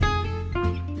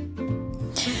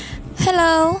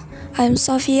Hello, I'm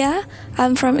Shofia.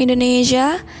 I'm from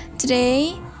Indonesia.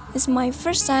 Today is my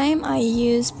first time I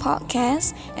use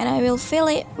podcast and I will fill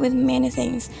it with many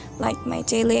things like my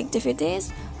daily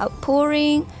activities,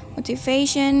 outpouring,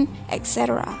 motivation,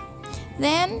 etc.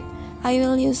 Then I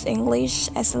will use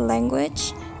English as a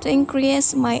language to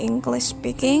increase my English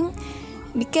speaking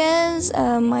because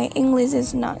my English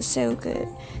is not so good.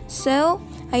 So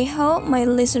I hope my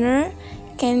listener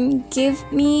can give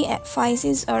me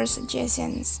advices or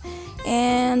suggestions,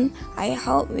 and I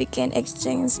hope we can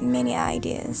exchange many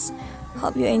ideas.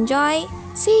 Hope you enjoy.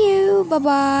 See you. Bye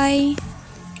bye.